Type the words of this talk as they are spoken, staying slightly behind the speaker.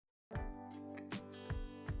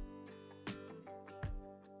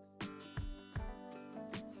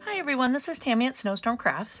everyone, this is Tammy at Snowstorm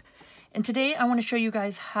Crafts, and today I want to show you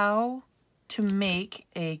guys how to make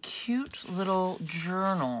a cute little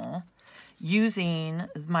journal using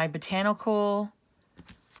my botanical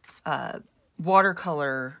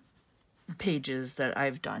watercolor pages that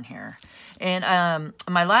I've done here. And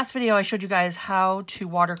in my last video I showed you guys how to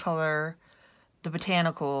watercolor the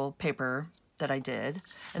botanical paper that I did,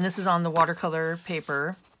 and this is on the watercolor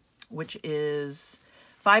paper, which is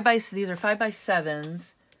these are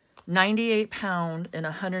 5x7s, 98 pound and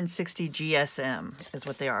 160 GSM is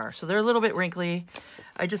what they are. So they're a little bit wrinkly.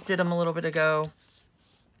 I just did them a little bit ago.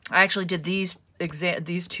 I actually did these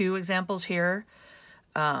two examples here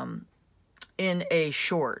in a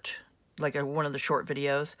short, like one of the short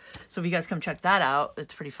videos. So if you guys come check that out,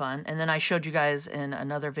 it's pretty fun. And then I showed you guys in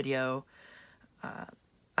another video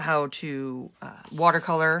how to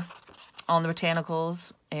watercolor on the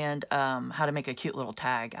botanicals and how to make a cute little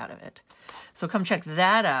tag out of it. So come check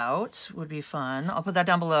that out, would be fun. I'll put that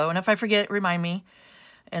down below, and if I forget, remind me,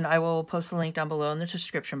 and I will post the link down below in the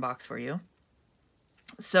description box for you.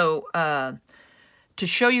 So to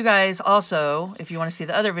show you guys also, if you want to see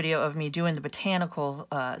the other video of me doing the botanical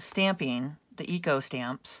stamping, the eco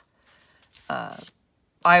stamps,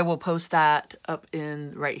 I will post that up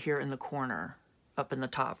in right here in the corner, up in the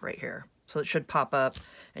top right here. So it should pop up,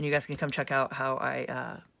 and you guys can come check out how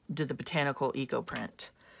I did the botanical eco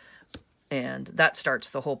print. And that starts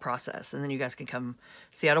the whole process. And then you guys can come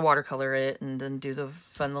see how to watercolor it and then do the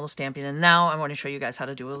fun little stamping. And now I want to show you guys how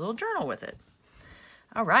to do a little journal with it.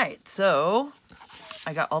 All right, so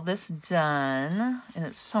I got all this done, and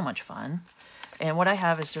it's so much fun. And what I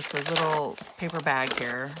have is just a little paper bag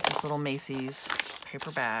here, this little Macy's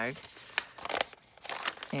paper bag.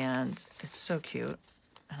 And it's so cute.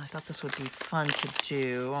 And I thought this would be fun to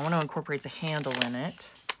do. I want to incorporate the handle in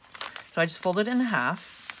it. So I just folded it in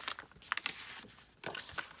half.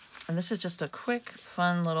 And this is just a quick,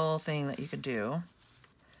 fun little thing that you could do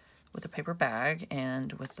with a paper bag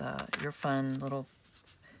and with your fun little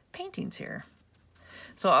paintings here.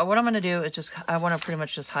 So what I'm going to do is I want to pretty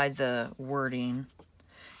much just hide the wording,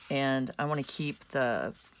 and I want to keep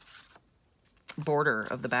the border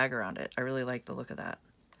of the bag around it. I really like the look of that.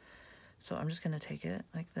 So I'm just going to take it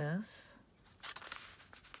like this,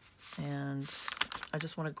 and I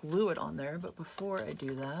just want to glue it on there. But before I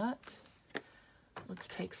do that, let's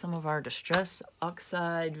take some of our Distress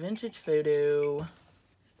Oxide Vintage Photo.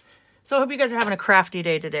 So I hope you guys are having a crafty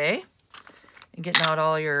day today and getting out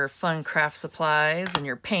all your fun craft supplies and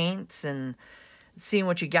your paints and seeing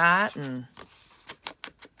what you got, and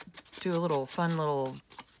do a little fun little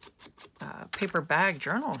paper bag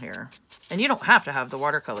journal here. And you don't have to have the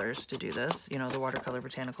watercolors to do this, you know, the watercolor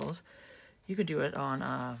botanicals. You could do it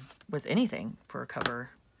on with anything for a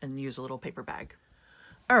cover and use a little paper bag.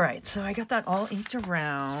 All right, so I got that all inked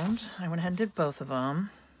around. I went ahead and did both of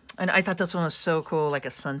them. And I thought this one was so cool, like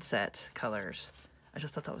a sunset colors. I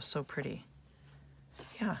just thought that was so pretty.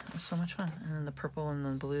 Yeah, it was so much fun. And then the purple and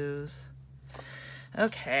the blues.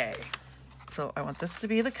 Okay, so I want this to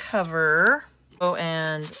be the cover. Oh,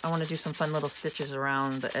 and I want to do some fun little stitches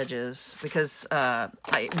around the edges because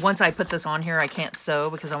once I put this on here, I can't sew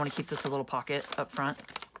because I want to keep this a little pocket up front.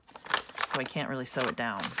 So I can't really sew it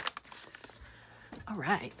down. All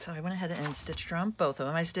right, so I went ahead and stitched around both of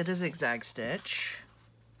them. I just did a zigzag stitch.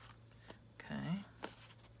 Okay.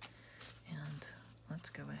 And let's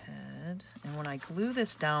go ahead. And when I glue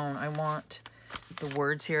this down, I want the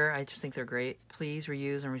words here. I just think they're great. Please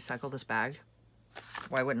reuse and recycle this bag.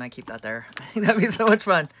 Why wouldn't I keep that there? I think that'd be so much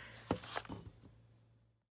fun.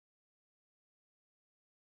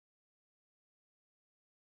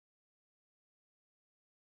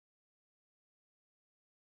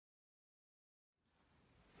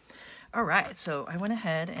 All right, so I went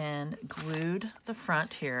ahead and glued the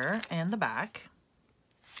front here and the back.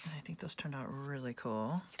 And I think those turned out really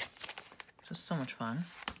cool. Just so much fun.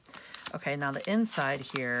 Okay, now the inside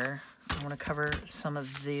here, I want to cover some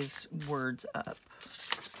of these words up.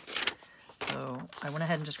 So I went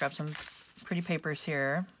ahead and just grabbed some pretty papers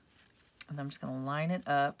here, and I'm just going to line it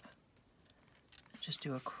up. Just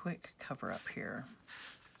do a quick cover up here.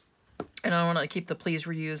 And I want to keep the please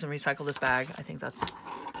reuse and recycle this bag. I think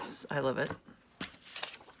I love it.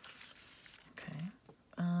 Okay.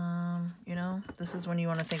 You know, this is when you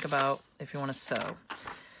want to think about if you want to sew.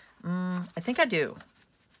 I think I do.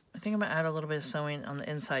 I think I'm going to add a little bit of sewing on the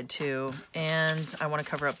inside too. And I want to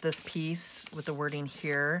cover up this piece with the wording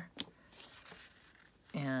here.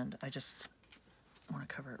 And I just want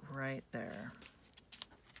to cover it right there.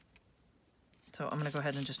 So I'm going to go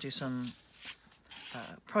ahead and just do some,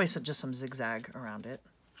 probably just some zigzag around it.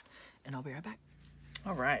 And I'll be right back.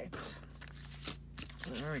 All right.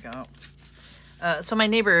 There we go. So my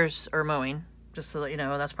neighbors are mowing, just to let you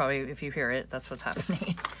know. That's probably, if you hear it, that's what's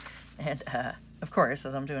happening. And of course,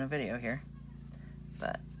 as I'm doing a video here,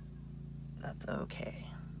 but that's okay.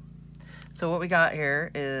 So what we got here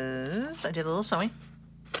is, I did a little sewing,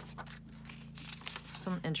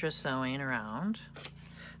 some interest sewing around.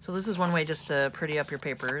 So this is one way just to pretty up your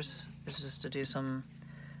papers, is just to do some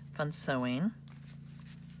fun sewing.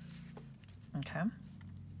 Okay.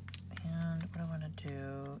 And what I want to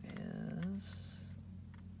do is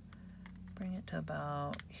bring it to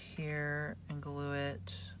about here and glue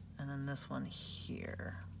it, and then this one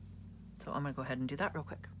here. So I'm going to go ahead and do that real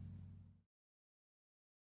quick.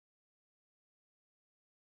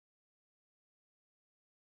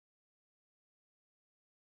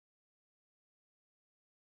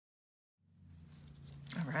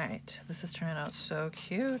 All right, this is turning out so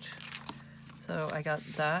cute. So I got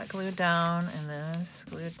that glued down and this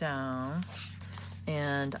glued down.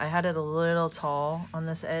 And I had it a little tall on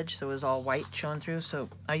this edge, so it was all white showing through. So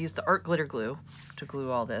I used the art glitter glue to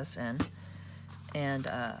glue all this in. And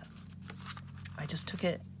I just took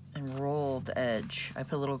it and rolled the edge. I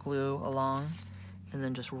put a little glue along and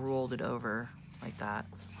then just rolled it over like that.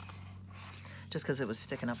 Just because it was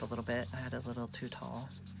sticking up a little bit. I had it a little too tall.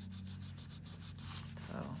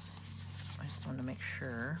 So I just wanted to make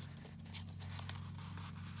sure.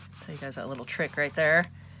 Tell you guys that little trick right there,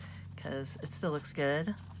 because it still looks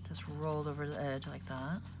good. Just rolled over the edge like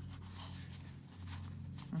that.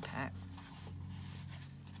 Okay.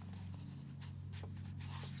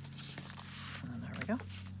 And then there we go.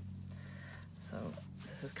 So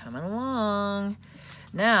this is coming along.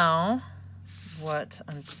 Now, what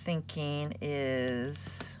I'm thinking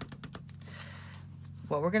is,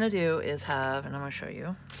 what we're gonna do is have, and I'm gonna show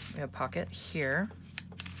you, we have a pocket here.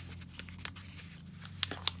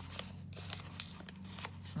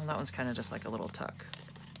 Well, that one's kind of just like a little tuck.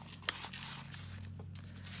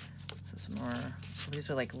 So some more, so these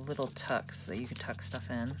are like little tucks that you can tuck stuff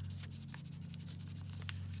in.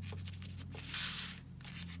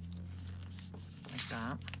 Like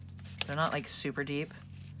that. They're not like super deep,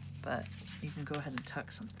 but you can go ahead and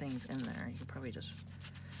tuck some things in there. You can probably just,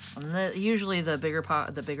 usually the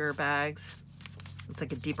bigger bags, it's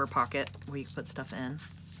like a deeper pocket where you can put stuff in.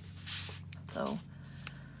 So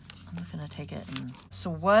I'm just gonna take it and, so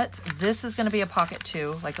what, this is gonna be a pocket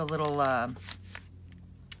too, like a little,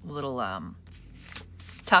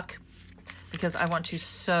 tuck, because I want to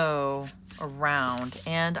sew around,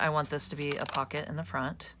 and I want this to be a pocket in the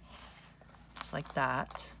front, just like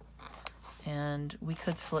that. And we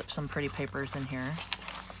could slip some pretty papers in here.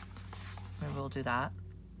 Maybe we'll do that.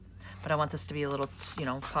 But I want this to be a little, you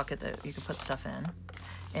know, pocket that you can put stuff in.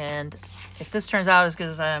 And if this turns out as good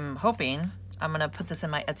as I'm hoping, I'm gonna put this in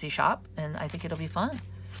my Etsy shop, and I think it'll be fun.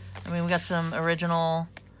 I mean, we got some original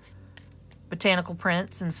botanical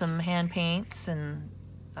prints and some hand paints and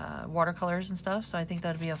watercolors and stuff, so I think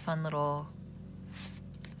that'd be a fun little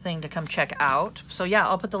thing to come check out. So yeah,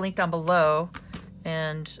 I'll put the link down below,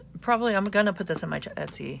 and probably I'm gonna put this in my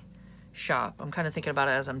Etsy shop. I'm kind of thinking about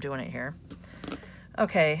it as I'm doing it here.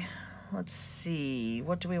 Okay, let's see,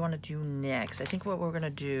 what do we want to do next? I think what we're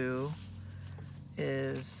gonna do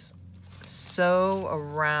is sew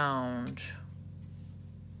around,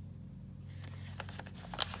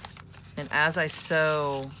 and as I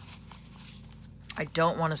sew, I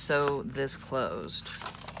don't want to sew this closed,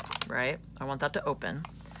 right? I want that to open.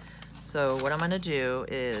 So what I'm going to do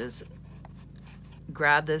is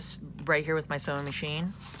grab this right here with my sewing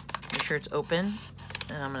machine, make sure it's open,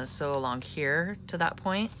 and I'm going to sew along here to that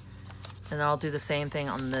point, and then I'll do the same thing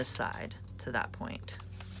on this side to that point.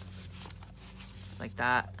 Like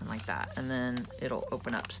that and like that, and then it'll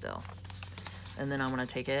open up still. And then I'm gonna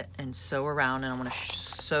take it and sew around, and I'm gonna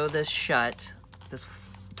sew this shut, this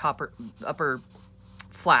upper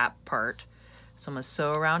flap part. So I'm gonna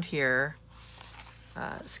sew around here,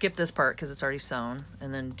 skip this part because it's already sewn,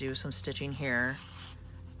 and then do some stitching here,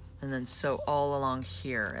 and then sew all along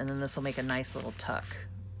here, and then this will make a nice little tuck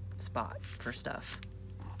spot for stuff.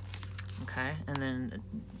 Okay, and then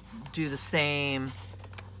do the same.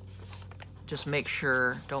 Just make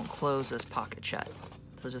sure, don't close this pocket shut.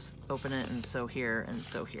 So just open it and sew here and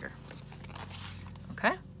sew here.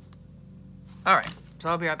 Okay? All right, so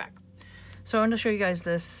I'll be right back. So I want to show you guys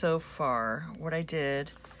this so far. What I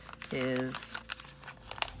did is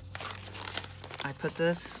I put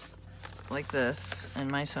this like this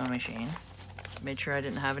in my sewing machine. Made sure I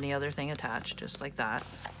didn't have any other thing attached, just like that.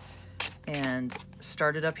 And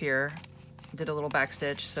started up here, did a little back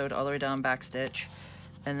stitch, sewed all the way down back stitch,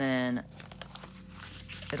 and then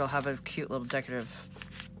it'll have a cute little decorative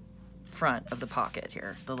front of the pocket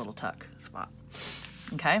here, the little tuck spot.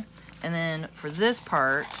 Okay, and then for this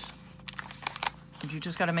part, you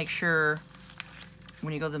just got to make sure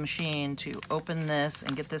when you go to the machine to open this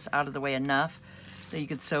and get this out of the way enough that you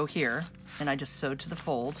could sew here. And I just sewed to the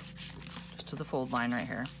fold, just to the fold line right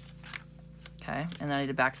here. Okay, and then I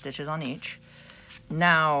did back stitches on each.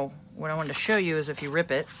 Now, what I wanted to show you is if you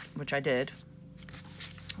rip it, which I did,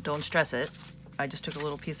 don't stress it. I just took a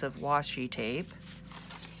little piece of washi tape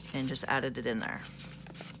and just added it in there.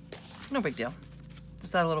 No big deal.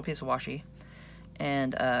 Just add a little piece of washi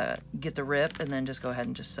and get the rip, and then just go ahead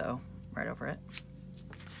and just sew right over it.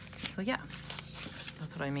 So yeah,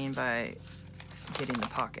 that's what I mean by getting the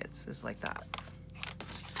pockets, is like that.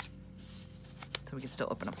 So we can still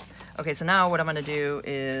open them. Okay, so now what I'm gonna do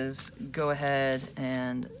is go ahead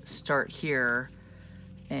and start here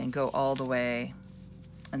and go all the way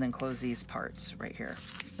and then close these parts right here.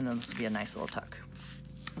 And then this will be a nice little tuck.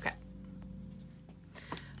 Okay.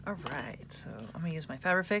 All right, so I'm gonna use my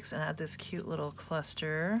Fabrifix and add this cute little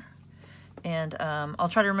cluster. And I'll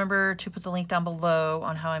try to remember to put the link down below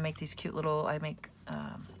on how I make these cute little,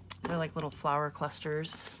 they're like little flower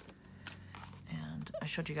clusters. And I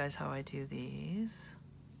showed you guys how I do these.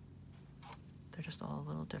 They're just all a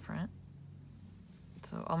little different.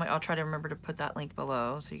 So I'll try to remember to put that link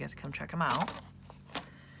below so you guys can come check them out.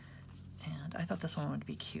 And I thought this one would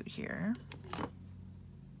be cute here.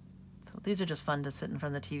 So these are just fun to sit in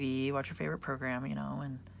front of the TV, watch your favorite program, you know,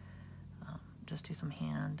 and just do some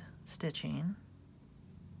hand stitching.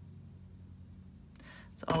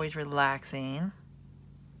 It's always relaxing.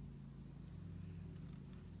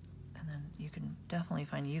 And then you can definitely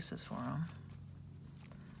find uses for them.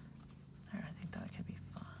 There, I think that could be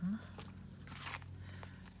fun.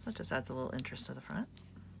 That just adds a little interest to the front.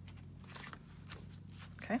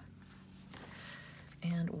 Okay.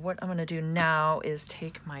 And what I'm gonna do now is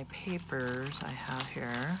take my papers I have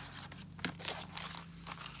here.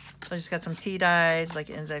 So I just got some tea dyed, like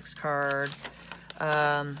an index card.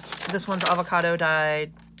 This one's avocado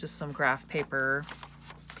dyed, just some graph paper.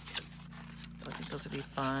 So I think those would be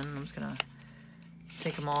fun. I'm just gonna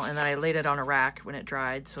take them all, and then I laid it on a rack when it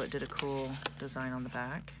dried, so it did a cool design on the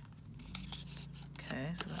back. Okay,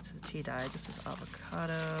 so that's the tea dye. This is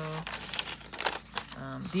avocado.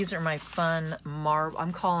 These are my fun marble, I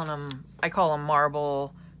call them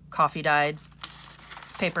marble coffee dyed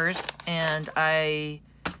papers, and I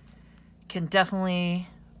can definitely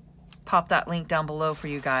pop that link down below for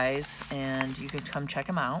you guys, and you can come check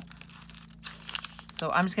them out.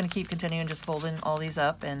 So I'm just going to keep continuing just folding all these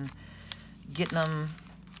up and getting them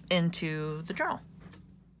into the journal.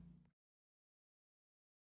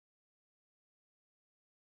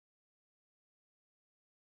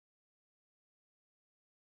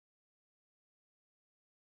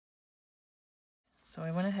 So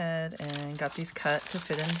I went ahead and got these cut to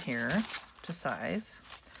fit in here to size.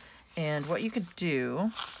 And what you could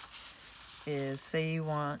do is, say you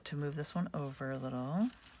want to move this one over a little.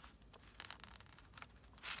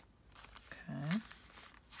 Okay.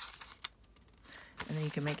 And then you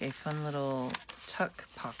can make a fun little tuck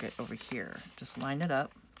pocket over here. Just line it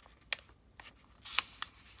up.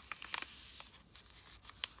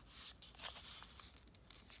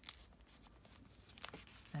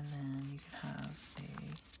 And then you can have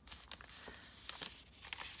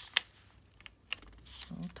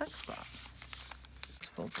a little tuck spot.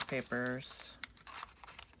 Just fold the papers.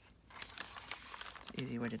 It's an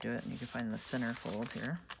easy way to do it, and you can find the center fold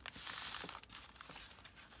here.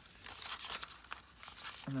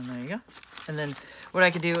 And then there you go. And then what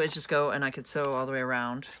I could do is just go and I could sew all the way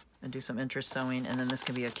around and do some interest sewing, and then this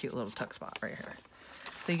can be a cute little tuck spot right here.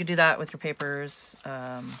 So you could do that with your papers.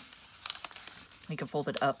 You can fold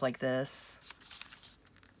it up like this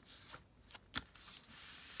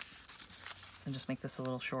and just make this a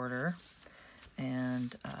little shorter,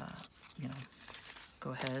 and you know,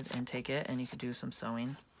 go ahead and take it, and you could do some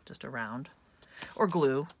sewing just around, or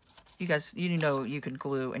glue. You guys, you know, you could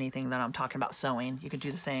glue anything that I'm talking about sewing. You could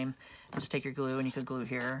do the same and just take your glue, and you could glue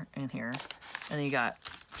here and here, and then you got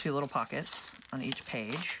two little pockets on each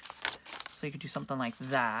page. So you could do something like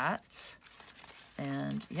that,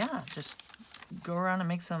 and yeah, just go around and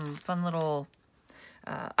make some fun little,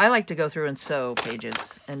 I like to go through and sew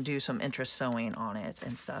pages and do some interest sewing on it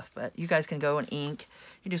and stuff, but you guys can go and ink.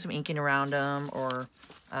 You can do some inking around them, or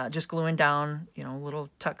just gluing down, you know, little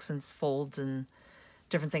tucks and folds and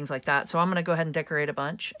different things like that. So I'm going to go ahead and decorate a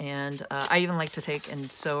bunch, and I even like to take and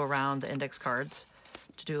sew around the index cards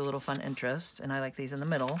to do a little fun interest, and I like these in the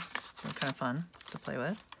middle. They're kind of fun to play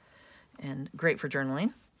with and great for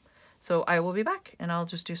journaling. So I will be back, and I'll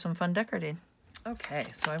just do some fun decorating. Okay,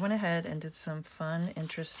 so I went ahead and did some fun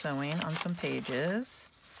interest sewing on some pages.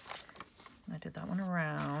 I did that one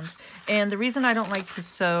around. And the reason I don't like to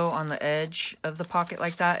sew on the edge of the pocket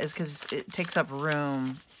like that is because it takes up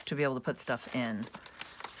room to be able to put stuff in.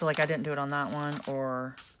 So like I didn't do it on that one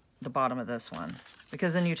or the bottom of this one,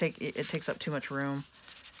 because then it takes up too much room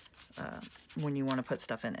when you want to put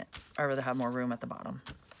stuff in it. I'd rather have more room at the bottom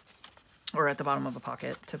or at the bottom of a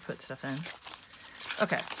pocket to put stuff in.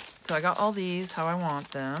 Okay, so I got all these how I want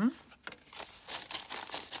them.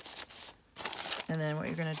 And then what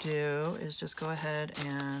you're gonna do is just go ahead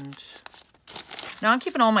and, now I'm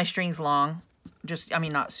keeping all my strings long, I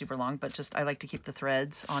mean not super long, but just I like to keep the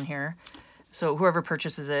threads on here. So whoever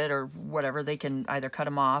purchases it or whatever, they can either cut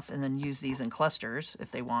them off and then use these in clusters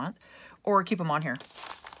if they want, or keep them on here.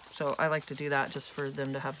 So I like to do that just for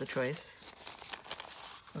them to have the choice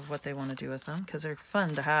of what they want to do with them, because they're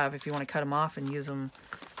fun to have if you want to cut them off and use them,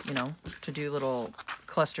 you know, to do little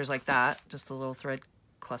clusters like that, just the little thread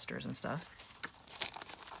clusters and stuff.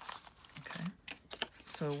 Okay,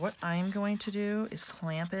 so what I'm going to do is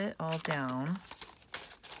clamp it all down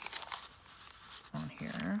on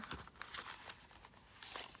here.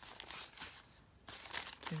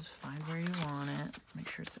 Just find where you want it, make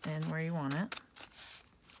sure it's in where you want it.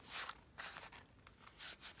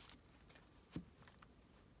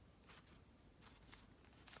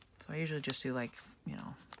 So I usually just do like, you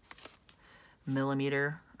know,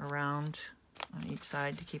 millimeter around on each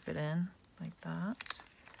side to keep it in, like that.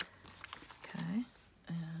 Okay,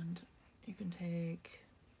 and you can take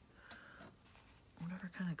whatever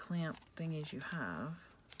kind of clamp thingies you have.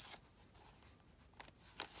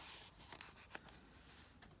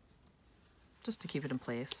 Just to keep it in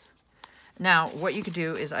place. Now, what you could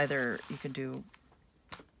do is either you could do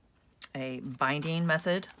a binding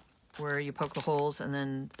method where you poke the holes and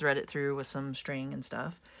then thread it through with some string and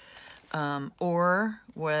stuff. Or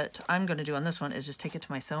what I'm going to do on this one is just take it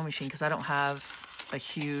to my sewing machine, because I don't have a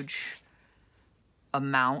huge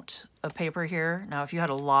amount of paper here. Now, if you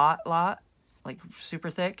had a lot, like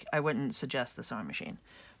super thick, I wouldn't suggest the sewing machine.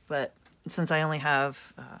 But since I only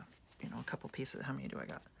have, you know, a couple pieces, how many do I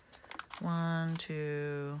got? 1,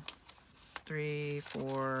 2, 3,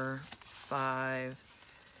 4, 5,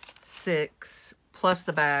 6, plus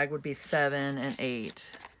the bag would be 7 and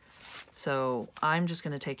 8. So I'm just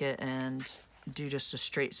going to take it and do just a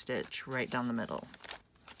straight stitch right down the middle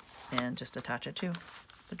and just attach it to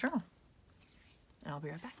the journal. And I'll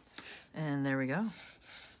be right back. And there we go.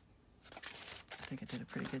 I think I did a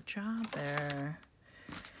pretty good job there.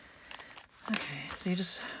 Okay, so you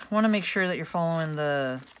just want to make sure that you're following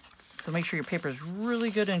so make sure your paper is really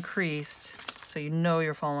good and creased so you know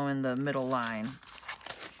you're following the middle line.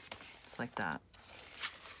 Just like that.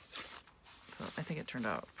 So I think it turned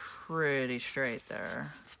out pretty straight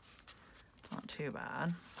there. Not too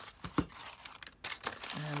bad.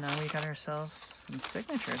 And now we got ourselves some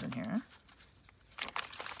signatures in here.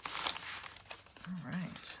 All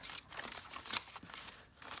right.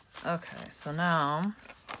 Okay, so now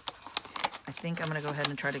I think I'm going to go ahead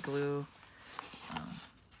and try to glue.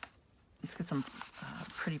 Let's get some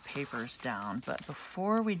pretty papers down. But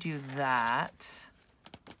before we do that,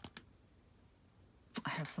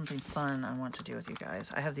 I have something fun I want to do with you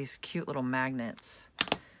guys. I have these cute little magnets,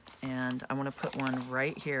 and I want to put one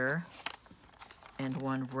right here and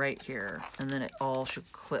one right here, and then it all should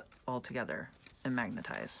clip all together and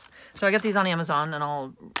magnetize. So I got these on Amazon, and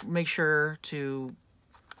I'll make sure to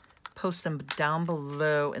post them down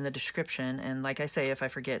below in the description. And like I say, if I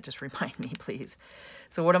forget, just remind me, please.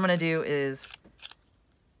 So what I'm going to do is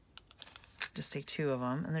just take 2 of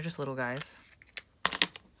them, and they're just little guys.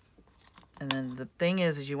 And then the thing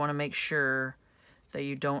is you want to make sure that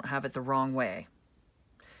you don't have it the wrong way.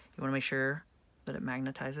 You want to make sure that it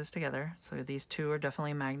magnetizes together. So these 2 are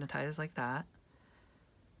definitely magnetized like that.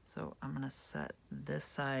 So I'm going to set this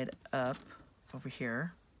side up over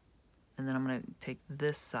here. And then I'm going to take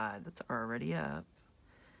this side that's already up,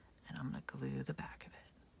 and I'm going to glue the back of it.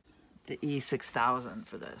 The E6000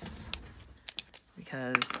 for this,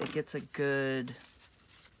 because it gets a good,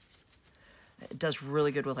 it does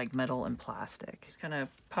really good with like metal and plastic. Just kind of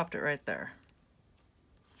popped it right there.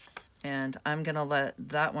 And I'm going to let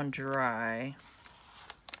that one dry.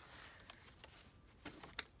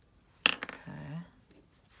 Okay.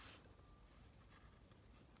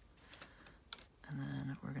 And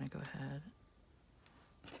then we're going to go ahead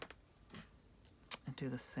and do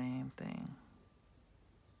the same thing.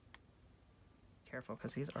 Careful,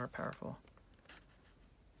 because these are powerful.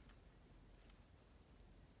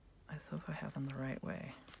 I hope I have them the right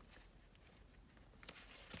way.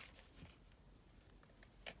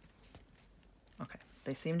 Okay,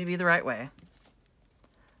 they seem to be the right way.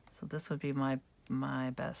 So this would be my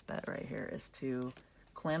best bet right here, is to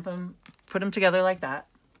clamp them put them together like that.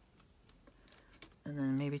 And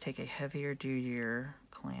then maybe take a heavier duty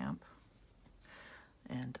clamp.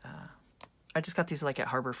 And I just got these like at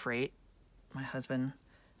Harbor Freight. My husband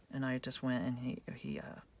and I just went and he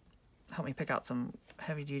helped me pick out some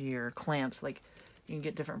heavy duty clamps. Like you can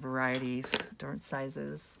get different varieties, different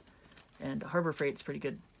sizes. And Harbor Freight's pretty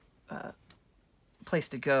good place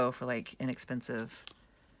to go for like inexpensive.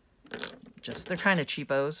 Just they're kind of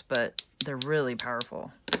cheapos, but they're really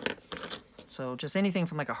powerful. So just anything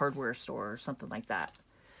from like a hardware store or something like that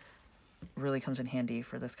really comes in handy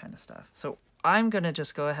for this kind of stuff. So I'm gonna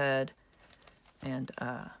just go ahead and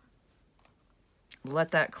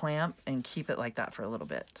let that clamp and keep it like that for a little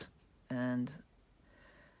bit. And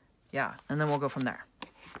yeah, and then we'll go from there.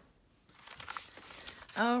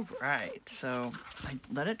 All right, so I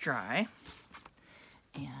let it dry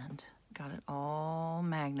and got it all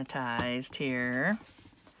magnetized here.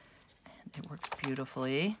 And it worked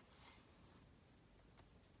beautifully.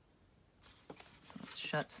 So it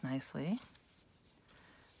shuts nicely.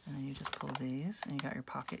 And then you just pull these and you got your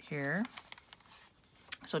pocket here.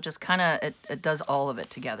 So it just kind of, it does all of it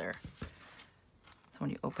together. So when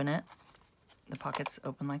you open it, the pockets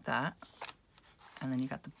open like that. And then you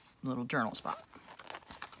got the little journal spot.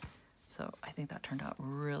 So I think that turned out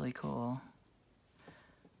really cool.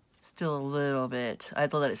 Still a little bit, I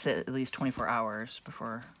had to let it sit at least 24 hours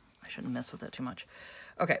before, I shouldn't mess with it too much.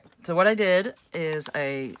 Okay, so what I did is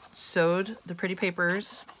I sewed the pretty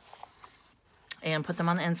papers and put them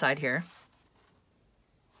on the inside here.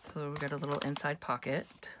 So we got a little inside pocket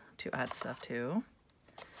to add stuff to.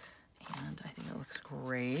 And I think it looks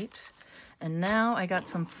great. And now I got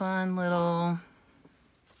some fun little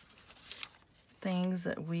things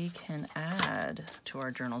that we can add to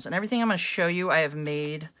our journals. And everything I'm going to show you I have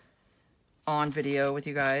made on video with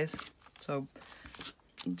you guys. So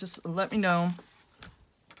just let me know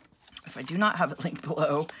if I do not have it linked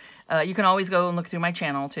below. You can always go and look through my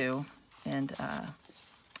channel too. And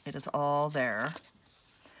it is all there.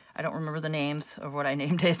 I don't remember the names of what I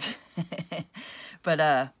named it.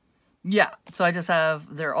 But yeah, so I just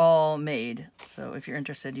have, they're all made. So if you're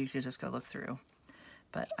interested, you can just go look through.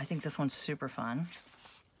 But I think this one's super fun.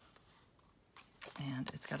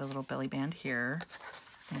 And it's got a little belly band here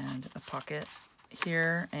and a pocket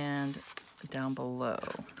here and down below.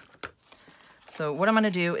 So what I'm going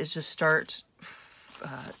to do is just start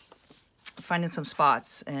finding some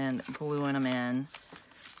spots and gluing them in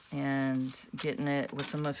and getting it with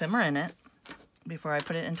some ephemera in it before I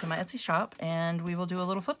put it into my Etsy shop, and we will do a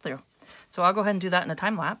little flip through. So I'll go ahead and do that in a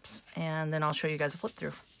time lapse, and then I'll show you guys a flip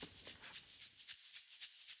through.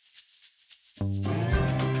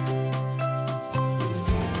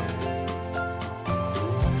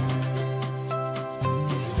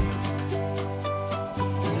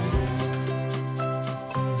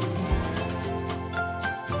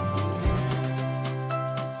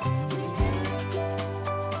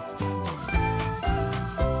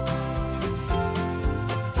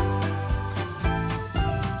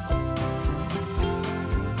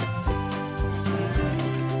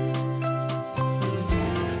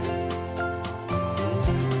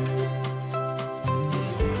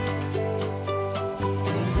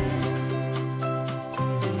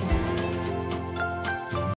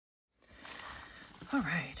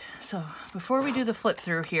 So before we do the flip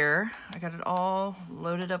through here, I got it all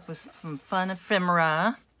loaded up with some fun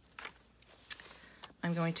ephemera.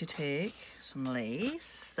 I'm going to take some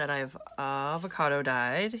lace that I've avocado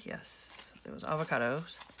dyed. Yes, it was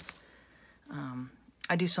avocados.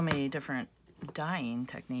 I do so many different dyeing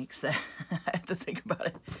techniques that I have to think about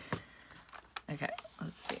it. Okay,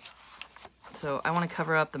 let's see. So I want to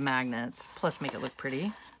cover up the magnets, plus make it look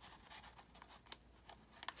pretty.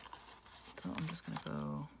 So I'm just going to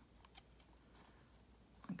go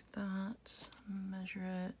like that, measure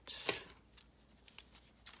it.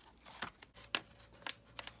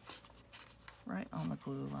 Right on the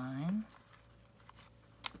glue line.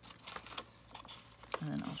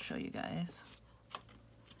 And then I'll show you guys.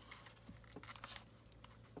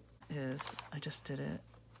 I just did it,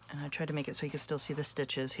 and I tried to make it so you could still see the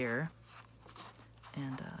stitches here.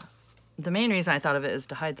 And the main reason I thought of it is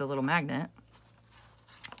to hide the little magnet,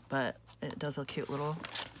 but it does a cute little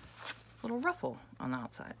ruffle on the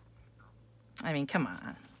outside. I mean, come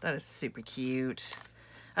on, that is super cute.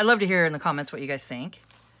 I'd love to hear in the comments what you guys think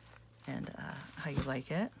and how you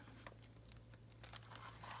like it.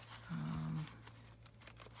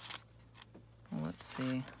 Well, let's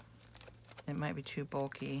see. It might be too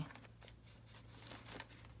bulky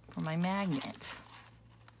for my magnet.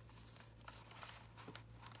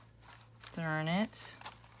 Darn it.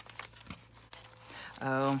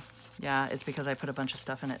 Oh, yeah, it's because I put a bunch of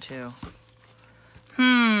stuff in it too.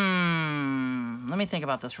 Let me think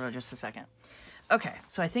about this for just a second. Okay,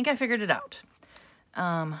 so I think I figured it out.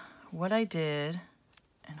 What I did,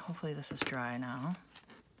 and hopefully this is dry now.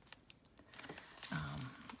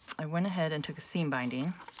 I went ahead and took a seam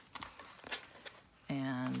binding,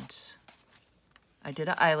 and I did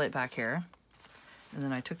an eyelet back here, and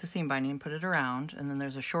then I took the seam binding and put it around, and then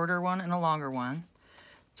there's a shorter one and a longer one.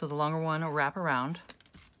 So the longer one will wrap around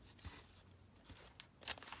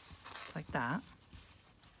like that.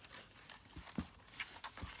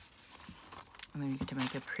 And then you get to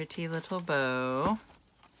make a pretty little bow.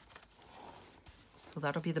 So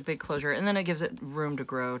that'll be the big closure, and then it gives it room to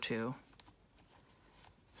grow too.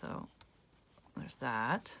 So there's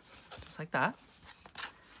that, just like that.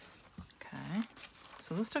 Okay,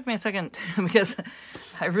 so this took me a second because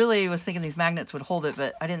I really was thinking these magnets would hold it,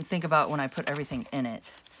 but I didn't think about when I put everything in it.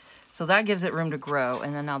 So that gives it room to grow,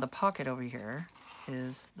 and then now the pocket over here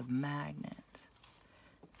is the magnet.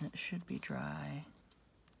 And it should be dry.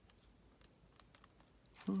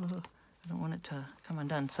 Ooh, I don't want it to come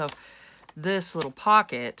undone. So this little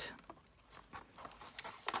pocket,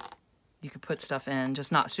 you could put stuff in,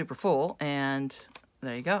 just not super full, and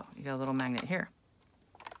there you go. You got a little magnet here.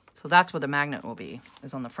 So that's what the magnet will be,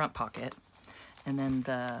 is on the front pocket. And then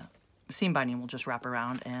the seam binding will just wrap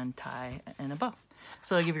around and tie in a bow.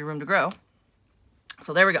 So they'll give you room to grow.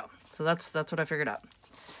 So there we go. So that's what I figured out.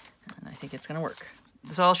 And I think it's gonna work.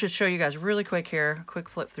 So I'll just show you guys really quick here, quick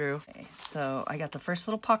flip through. Okay, so I got the first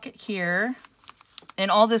little pocket here. And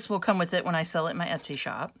all this will come with it when I sell it in my Etsy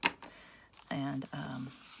shop. And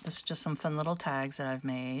this is just some fun little tags that I've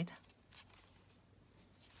made.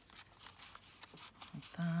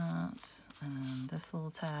 Like that. And then this little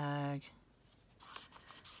tag.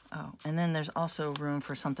 Oh, and then there's also room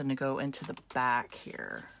for something to go into the back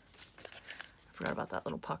here. I forgot about that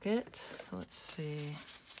little pocket. So let's see.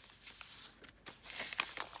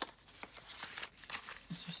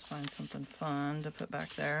 Let's just find something fun to put back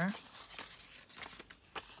there.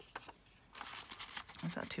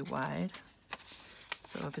 Is that too wide?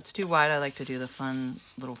 So if it's too wide, I like to do the fun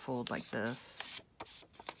little fold like this.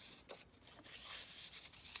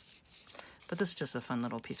 But this is just a fun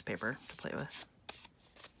little piece of paper to play with.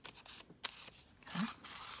 Okay.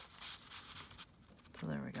 So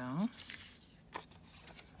there we go.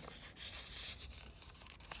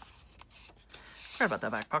 Forgot about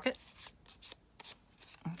that back pocket.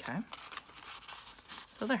 Okay.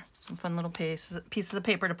 So there, some fun little pieces of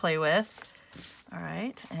paper to play with. All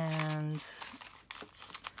right, and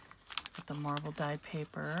got the marble dyed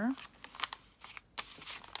paper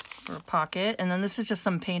for a pocket. And then this is just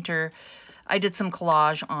some painter. I did some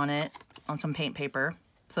collage on it, on some paint paper.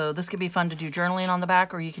 So this could be fun to do journaling on the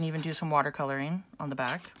back, or you can even do some watercoloring on the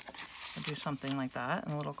back. I'll do something like that,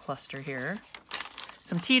 and a little cluster here.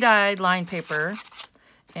 Some tea-dyed lined paper,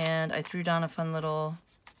 and I threw down a fun little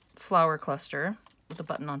flower cluster with a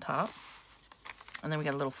button on top. And then we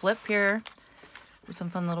got a little flip here with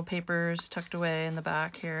some fun little papers tucked away in the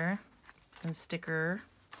back here, and a sticker,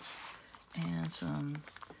 and some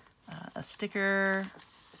a sticker,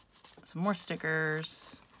 some more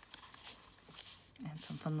stickers, and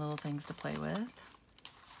some fun little things to play with.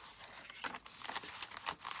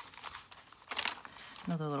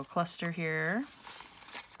 Another little cluster here,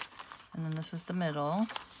 and then this is the middle.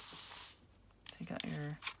 So you got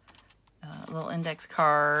your little index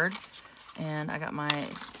card, and I got my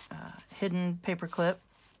hidden paper clip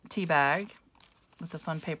tea bag with the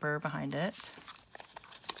fun paper behind it.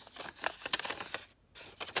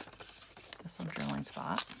 Just some journaling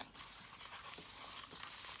spot.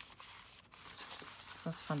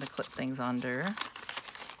 So that's fun to clip things under.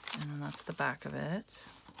 And then that's the back of it.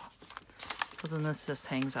 So then this just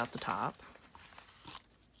hangs out the top.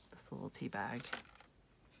 This little tea bag.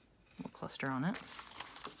 Little cluster on it.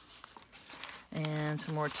 And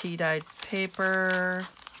some more tea dyed paper.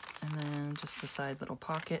 And then just the side little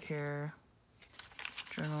pocket here.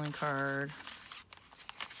 Journaling card.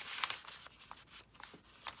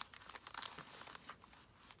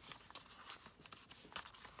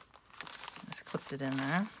 Just clipped it in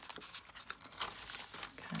there.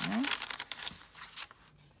 Okay.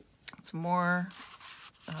 Some more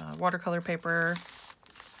watercolor paper.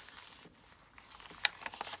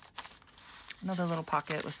 Another little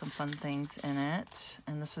pocket with some fun things in it.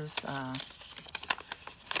 And this is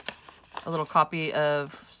a little copy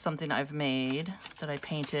of something I've made that I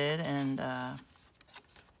painted and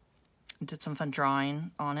did some fun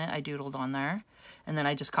drawing on it. I doodled on there. And then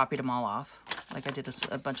I just copied them all off. Like I did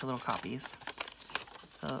a bunch of little copies.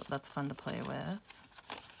 So that's fun to play with.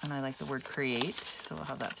 And I like the word create, so we'll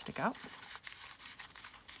have that stick out.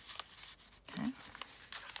 Okay.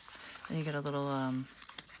 Then you get a little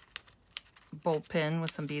bowl pin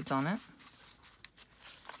with some beads on it.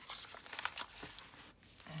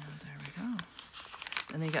 And there we go.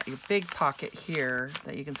 And then you got your big pocket here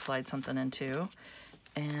that you can slide something into.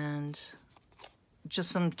 And just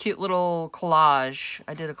some cute little collage.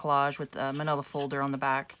 I did a collage with a manila folder on the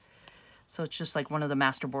back. So it's just like one of the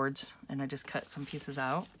master boards. And I just cut some pieces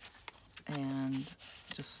out and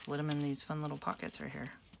just slid them in these fun little pockets right here.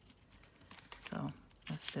 So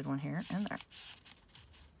I just did one here and there.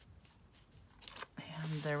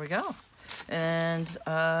 And there we go. And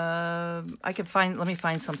I could find, let me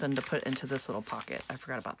find something to put into this little pocket. I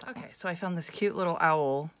forgot about that. Okay, so I found this cute little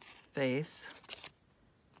owl face.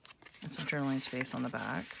 And some journaling space on the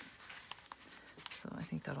back. So I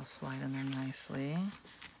think that'll slide in there nicely.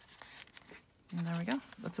 And there we go.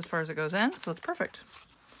 That's as far as it goes in, so it's perfect.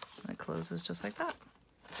 And it closes just like that.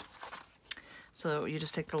 So you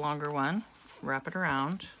just take the longer one, wrap it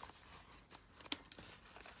around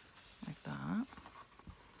like that.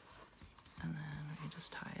 And then you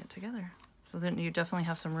just tie it together. So then you definitely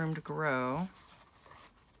have some room to grow.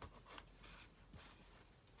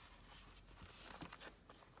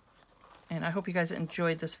 And I hope you guys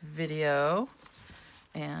enjoyed this video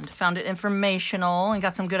and found it informational and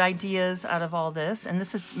got some good ideas out of all this. And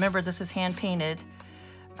this is, remember, this is hand painted.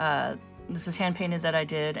 This is hand painted that I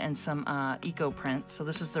did, and some eco prints. So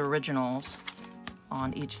this is the originals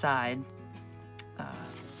on each side.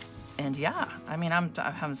 And yeah, I mean, I'm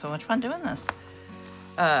having so much fun doing this.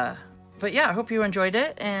 But yeah, I hope you enjoyed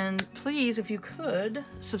it. And please, if you could,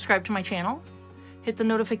 subscribe to my channel. Hit the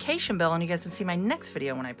notification bell and you guys can see my next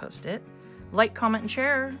video when I post it. Like, comment, and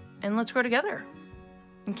share, and let's grow together.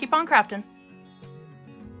 And keep on crafting.